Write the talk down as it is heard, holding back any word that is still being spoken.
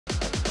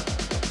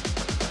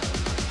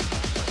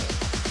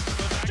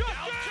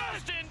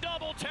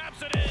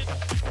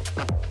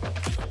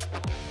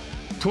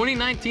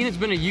2019 has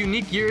been a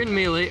unique year in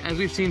Melee as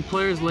we've seen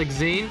players like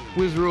Zane,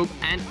 Wizrobe,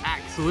 and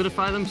Axe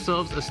solidify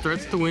themselves as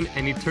threats to win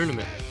any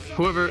tournament.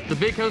 However, the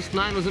Big House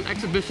 9 was an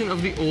exhibition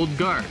of the old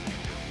guard.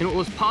 In what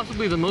was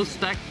possibly the most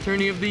stacked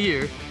tourney of the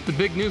year, the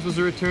big news was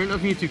the return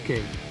of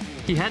M2King.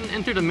 He hadn't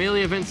entered a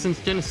Melee event since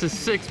Genesis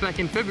 6 back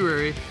in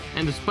February,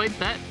 and despite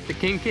that, the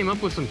King came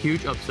up with some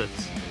huge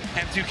upsets.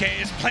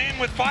 M2K is playing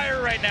with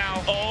fire right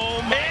now.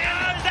 Oh my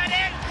God, is that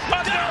it?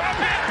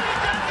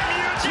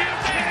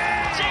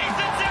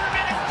 Jason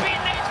Zimmerman has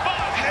beaten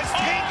H-Fox. Has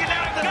taken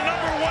out the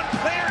 #1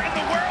 player in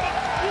the world.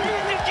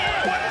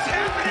 What is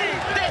happening?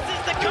 This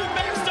is the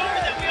comeback story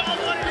that we all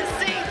wanted to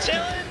see,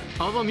 chillin'.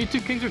 Although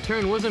M2King's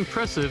return was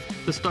impressive,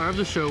 the star of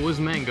the show was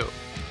Mang0's.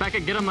 Back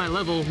at Get On My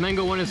Level,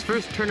 Mang0's won his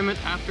first tournament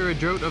after a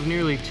drought of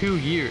nearly 2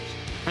 years.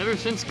 Ever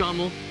since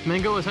Gommel,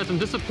 Mang0's has had some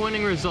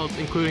disappointing results,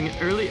 including an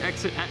early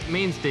exit at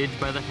main stage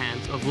by the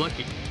hands of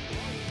Lucky.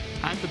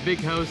 At the Big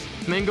House,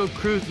 Mang0's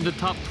cruised into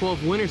top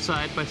 12 winner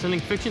side by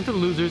sending Fiction to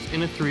losers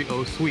in a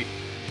 3-0 sweep.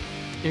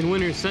 In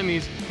winners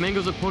semis,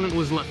 Mang0's opponent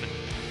was Leffen.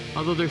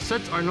 Although their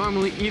sets are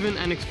normally even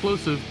and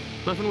explosive,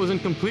 Leffen was in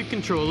complete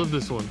control of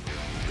this one.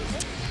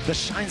 The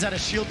shines out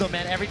of shield though,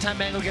 man. Every time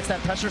Mang0's gets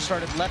that pressure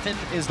started, Leffen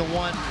is the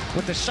one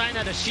with the shine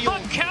out of shield.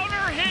 But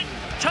counter hit,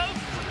 toast.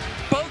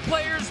 Both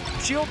players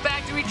shield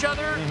back to each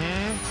other.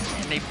 And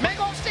they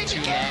Mang0 stage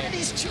again, and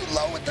he's too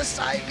low with the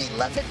side beat.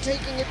 Leffen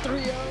taking it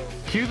 3-0.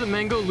 Cue the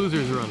Mang0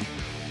 losers run.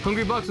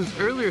 Hungrybox was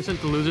earlier sent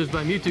to losers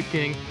by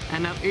M2King,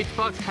 and now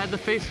H-Fox had to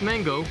face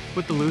Mang0,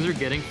 with the loser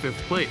getting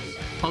 5th place.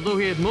 Although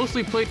he had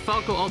mostly played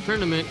Falco all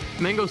tournament,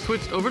 Mang0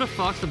 switched over to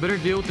Fox to better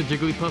deal with the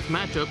Jigglypuff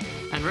matchup,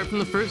 and right from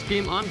the first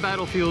game on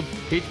Battlefield,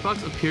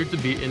 H-Fox appeared to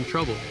be in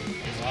trouble.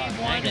 Game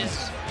 1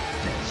 is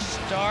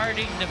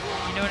starting to,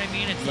 you know what I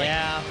mean? It's like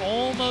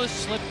almost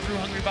slipped through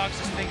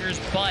Hungrybox's fingers,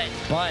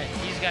 but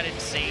he's got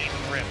insane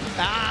grip.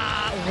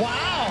 Ah,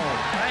 wow!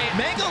 Right.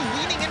 Mang0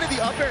 leaning into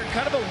the up air in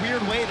kind of a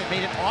weird way that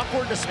made it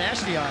awkward to smash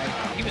the eye.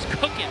 He was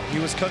cooking. He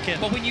was cooking.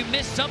 But when you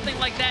miss something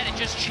like that, it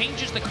just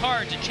changes the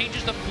cards. It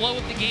changes the flow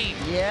of the game.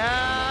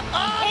 Yeah.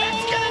 Oh,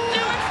 that's gonna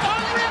do it!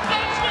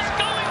 Hungrybox was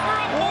going for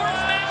a forward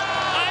smash.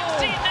 I've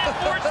seen that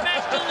forward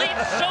smash delete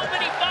so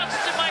many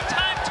boxes in my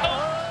time,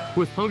 Tone.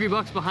 With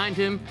Hungrybox behind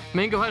him,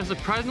 Mang0 had a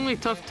surprisingly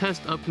tough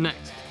test up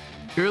next.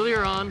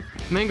 Earlier on,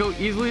 Mang0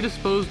 easily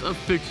disposed of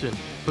Fiction,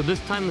 but this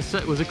time the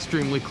set was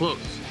extremely close.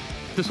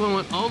 This one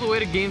went all the way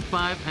to Game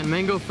 5 and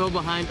Mang0 fell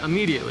behind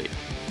immediately.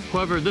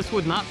 However, this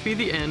would not be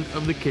the end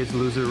of the kid's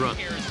loser run.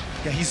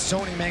 Yeah, he's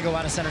zoning Mang0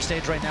 out of center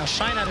stage right now.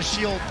 Shine out of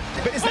shield.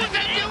 But is that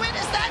gonna do it?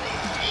 Is that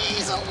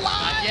he's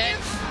alive?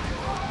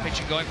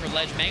 Fiction going for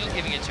ledge. Mang0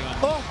 giving it to him.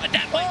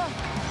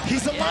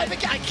 He's alive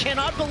again. I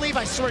cannot believe,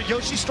 I swear,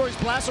 Yoshi Story's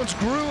blast zones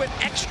grew an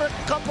extra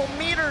couple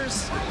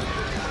meters.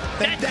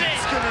 And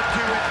that's gonna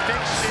do it,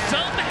 Fiction.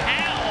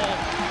 Somehow,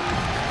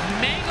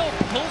 Mang0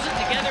 pulls it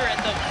together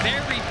at the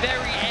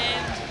very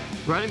end.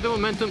 Riding the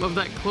momentum of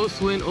that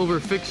close win over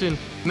Fiction,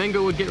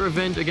 Mang0 would get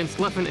revenge against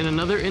Leffen in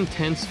another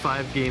intense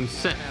 5-game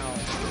set.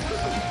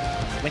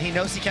 When he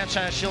knows he can't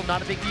shine a shield,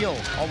 not a big deal.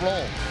 I'll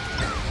roll.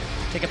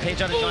 Take a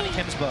page out of Johnny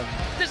Kim's book.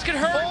 This could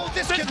hurt. Oh,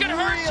 this could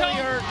really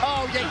hurt.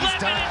 Oh, yeah,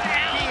 he's done.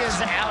 He is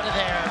out of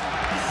there.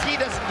 He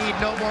doesn't need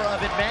no more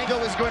of it.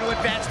 Mang0 is going to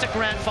advance to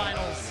Grand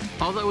Finals.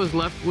 All that was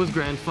left was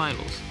Grand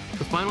Finals.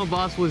 The final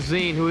boss was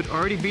Zane, who had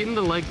already beaten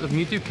the legs of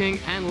M2King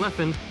and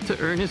Leffen to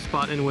earn his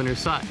spot in winner's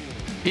side.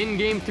 In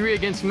Game 3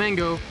 against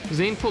Mang0,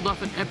 Zane pulled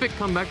off an epic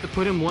comeback to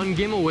put him 1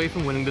 game away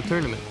from winning the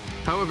tournament.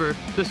 However,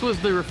 this was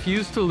the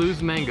refuse to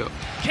lose Mang0.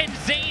 Can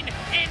Zane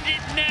end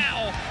it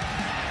now?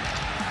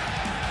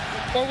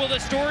 Or will the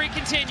story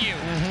continue?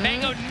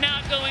 Mang0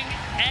 not going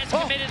as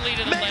committedly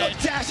to the ledge.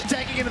 Mang0 dash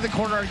attacking into the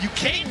corner. Are you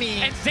kidding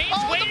me? And Zane's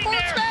waiting the forward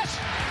there. Smash.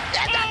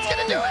 Yeah, that's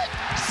gonna do it.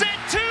 Set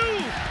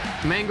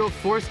 2. Mang0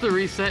 forced the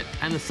reset,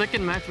 and the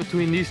second match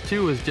between these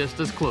two was just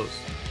as close.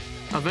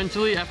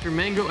 Eventually, after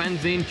Mang0 and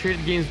Zane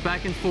traded games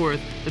back and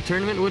forth, the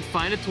tournament would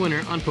find its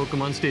winner on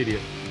Pokemon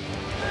Stadium.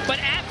 But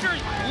after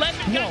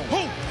Leffen got...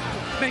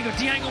 Mang0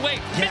 DIing away.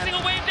 Missing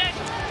a wave dash.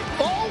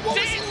 Oh, what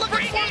was he Zane's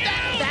looking for? freaking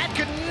out. That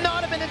could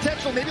not have been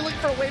intentional. Maybe looking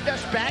for a wave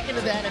dash back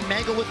into that, and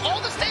Mang0 with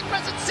all the stage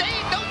presence. Zane,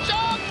 no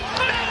job.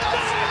 Mang0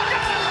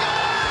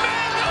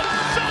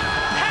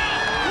 somehow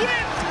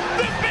wins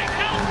the Big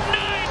House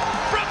 9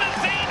 from a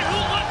Zane who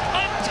looks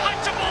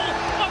untouchable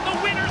on the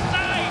winner's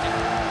side.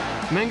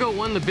 Mang0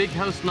 won the Big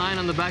House 9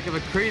 on the back of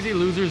a crazy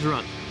loser's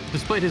run.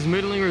 Despite his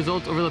middling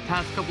results over the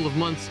past couple of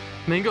months,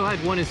 Mang0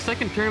 had won his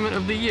second tournament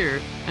of the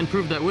year and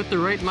proved that with the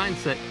right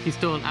mindset, he's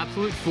still an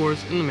absolute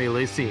force in the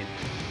Melee scene.